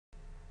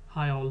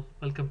Hi all,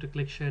 welcome to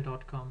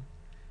clickshare.com.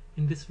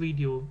 In this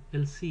video,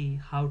 we'll see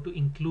how to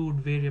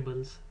include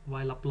variables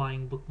while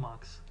applying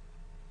bookmarks.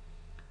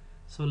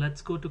 So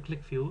let's go to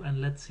QlikView and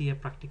let's see a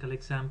practical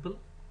example.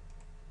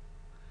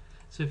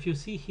 So if you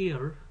see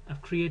here,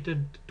 I've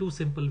created two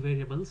simple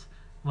variables.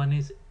 One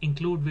is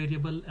include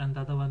variable and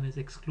the other one is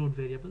exclude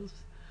variables.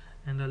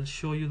 And I'll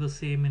show you the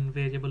same in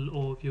variable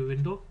overview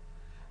window.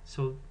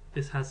 So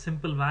this has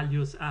simple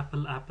values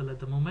apple at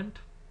the moment.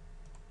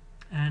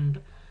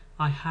 And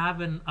I have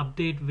an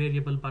update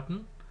variable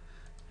button,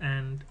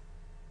 and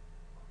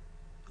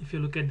if you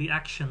look at the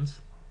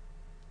actions,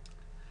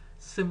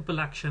 simple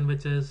action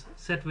which is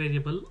set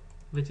variable,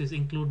 which is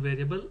include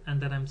variable,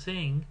 and then I'm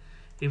saying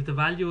if the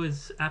value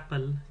is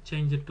apple,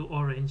 change it to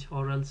orange,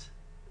 or else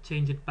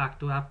change it back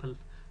to apple.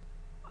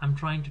 I'm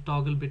trying to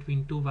toggle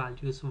between two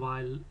values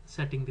while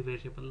setting the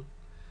variable,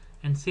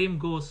 and same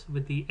goes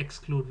with the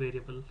exclude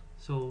variable.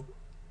 So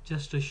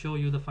just to show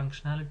you the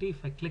functionality,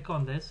 if I click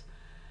on this,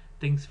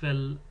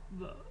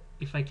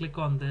 if I click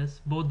on this,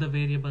 both the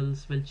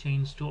variables will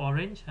change to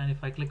orange, and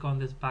if I click on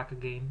this back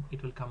again,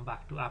 it will come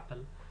back to apple.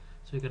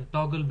 So you can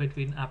toggle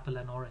between apple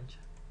and orange,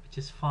 which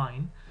is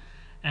fine.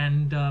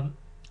 And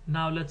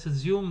now let's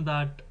assume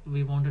that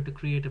we wanted to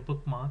create a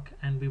bookmark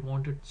and we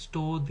wanted to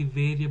store the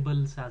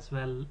variables as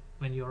well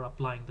when you're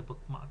applying the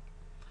bookmark.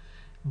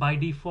 By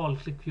default,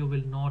 QlikView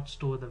will not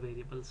store the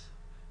variables.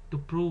 To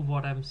prove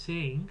what I'm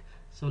saying,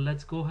 so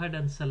let's go ahead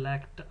and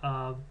select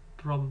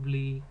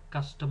probably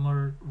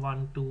customer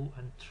 1, 2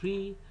 and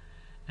 3,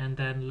 and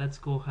then let's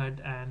go ahead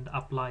and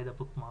apply the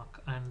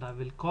bookmark, and I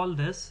will call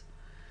this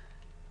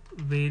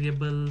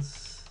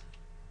variables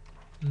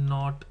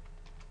not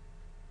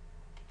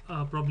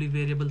probably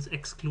variables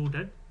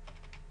excluded,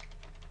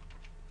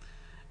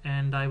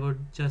 and I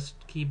would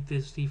just keep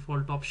these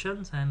default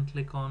options and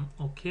click on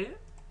OK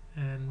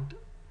and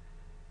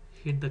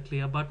hit the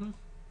clear button.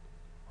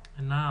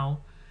 And now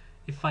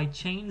if I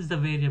change the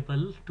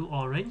variable to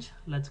orange,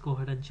 let's go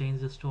ahead and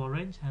change this to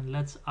orange, and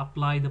let's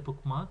apply the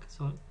bookmark.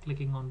 So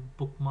clicking on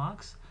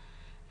bookmarks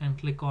and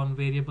click on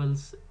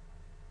variables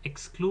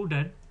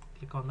excluded,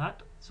 click on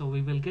that. So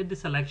we will get the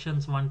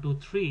selections 1, 2,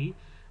 3,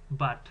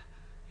 but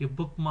your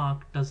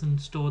bookmark doesn't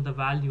store the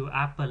value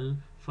apple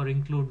for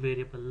include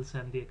variables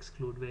and the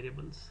exclude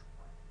variables.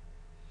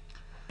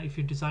 If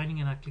you're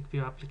designing an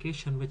QlikView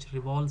application which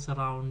revolves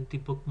around the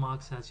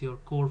bookmarks as your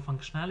core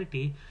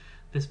functionality,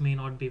 this may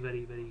not be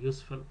very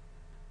useful.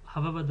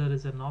 However, there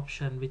is an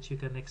option which you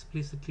can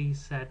explicitly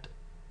set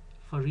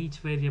for each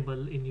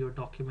variable in your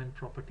document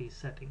properties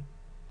setting.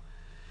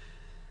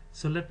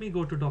 So let me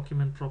go to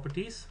document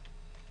properties,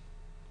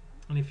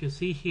 and if you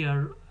see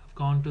here, I've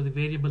gone to the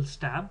variables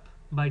tab.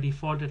 By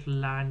default it will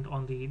land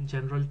on the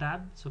general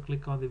tab, so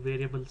click on the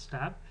variables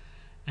tab,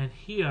 and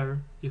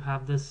here you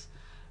have this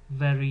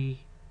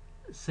very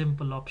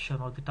simple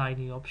option, or the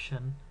tiny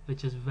option,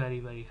 which is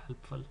very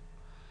helpful.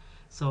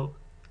 So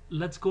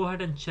let's go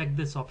ahead and check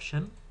this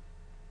option,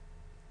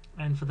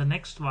 and for the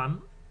next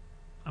one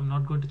I'm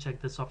not going to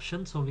check this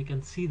option, so we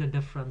can see the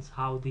difference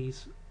how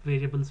these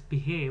variables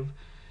behave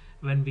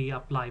when we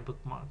apply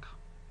bookmark.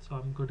 So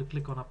I'm going to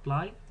click on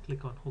apply,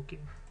 click on OK.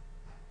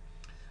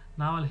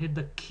 Now I'll hit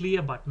the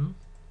clear button.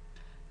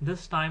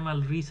 This time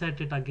I'll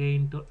reset it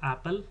again to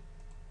apple.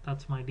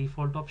 That's my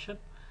default option.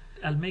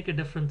 I'll make a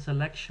different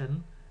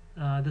selection.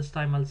 This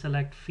time I'll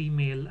select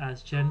female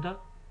as gender.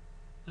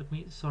 Let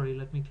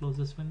me close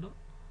this window.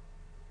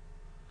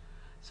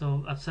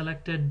 So I've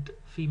selected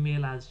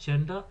female as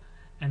gender,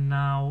 and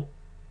now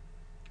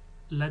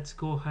let's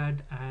go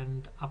ahead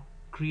and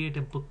create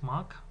a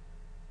bookmark,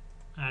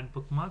 add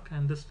bookmark,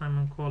 and this time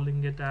I'm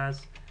calling it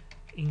as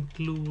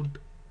include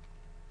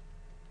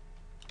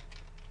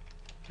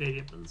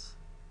variables.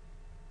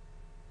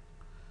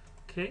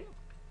 Okay,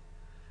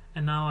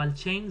 and now I'll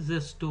change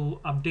this to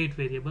update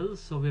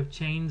variables. So we've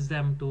changed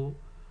them to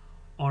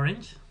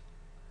orange,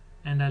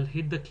 and I'll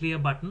hit the clear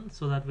button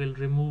so that we'll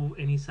remove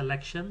any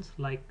selections,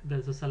 like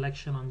there's a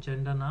selection on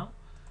gender now.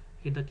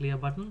 Hit the clear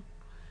button,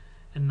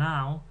 and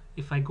now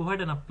if I go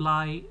ahead and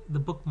apply the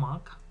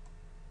bookmark,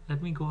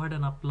 let me go ahead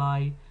and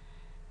apply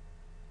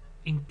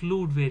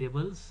include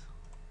variables.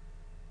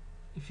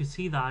 If you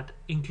see that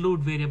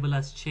include variable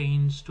has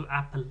changed to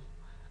apple,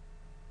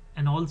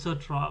 and also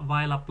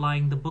while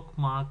applying the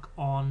bookmark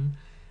on,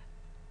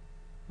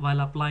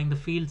 while applying the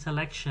field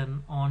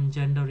selection on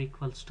gender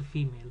equals to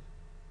female.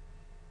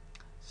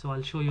 So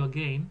I'll show you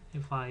again.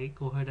 If I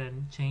go ahead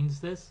and change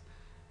this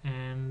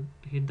and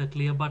hit the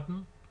clear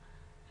button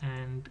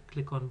and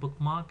click on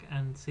bookmark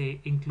and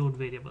say include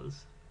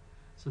variables,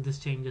 so this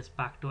changes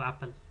back to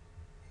apple.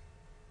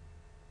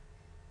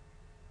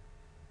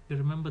 You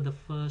remember the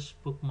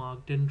first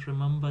bookmark didn't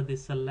remember the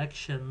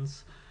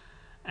selections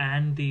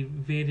and the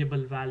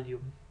variable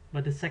value,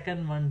 but the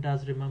second one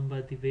does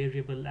remember the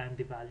variable and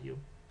the value.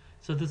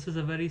 So this is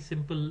a very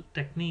simple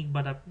technique,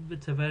 but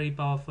it's a very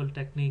powerful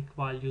technique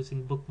while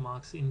using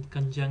bookmarks in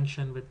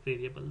conjunction with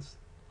variables.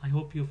 I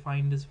hope you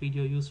find this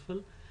video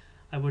useful.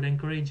 I would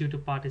encourage you to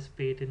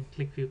participate in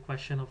QlikView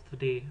question of the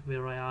day,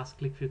 where I ask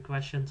QlikView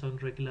questions on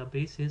regular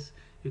basis.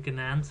 You can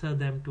answer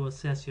them to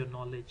assess your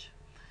knowledge.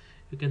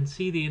 You can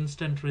see the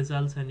instant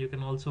results, and you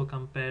can also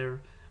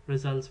compare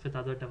results with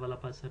other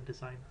developers and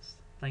designers.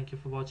 Thank you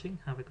for watching.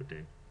 Have a good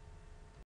day.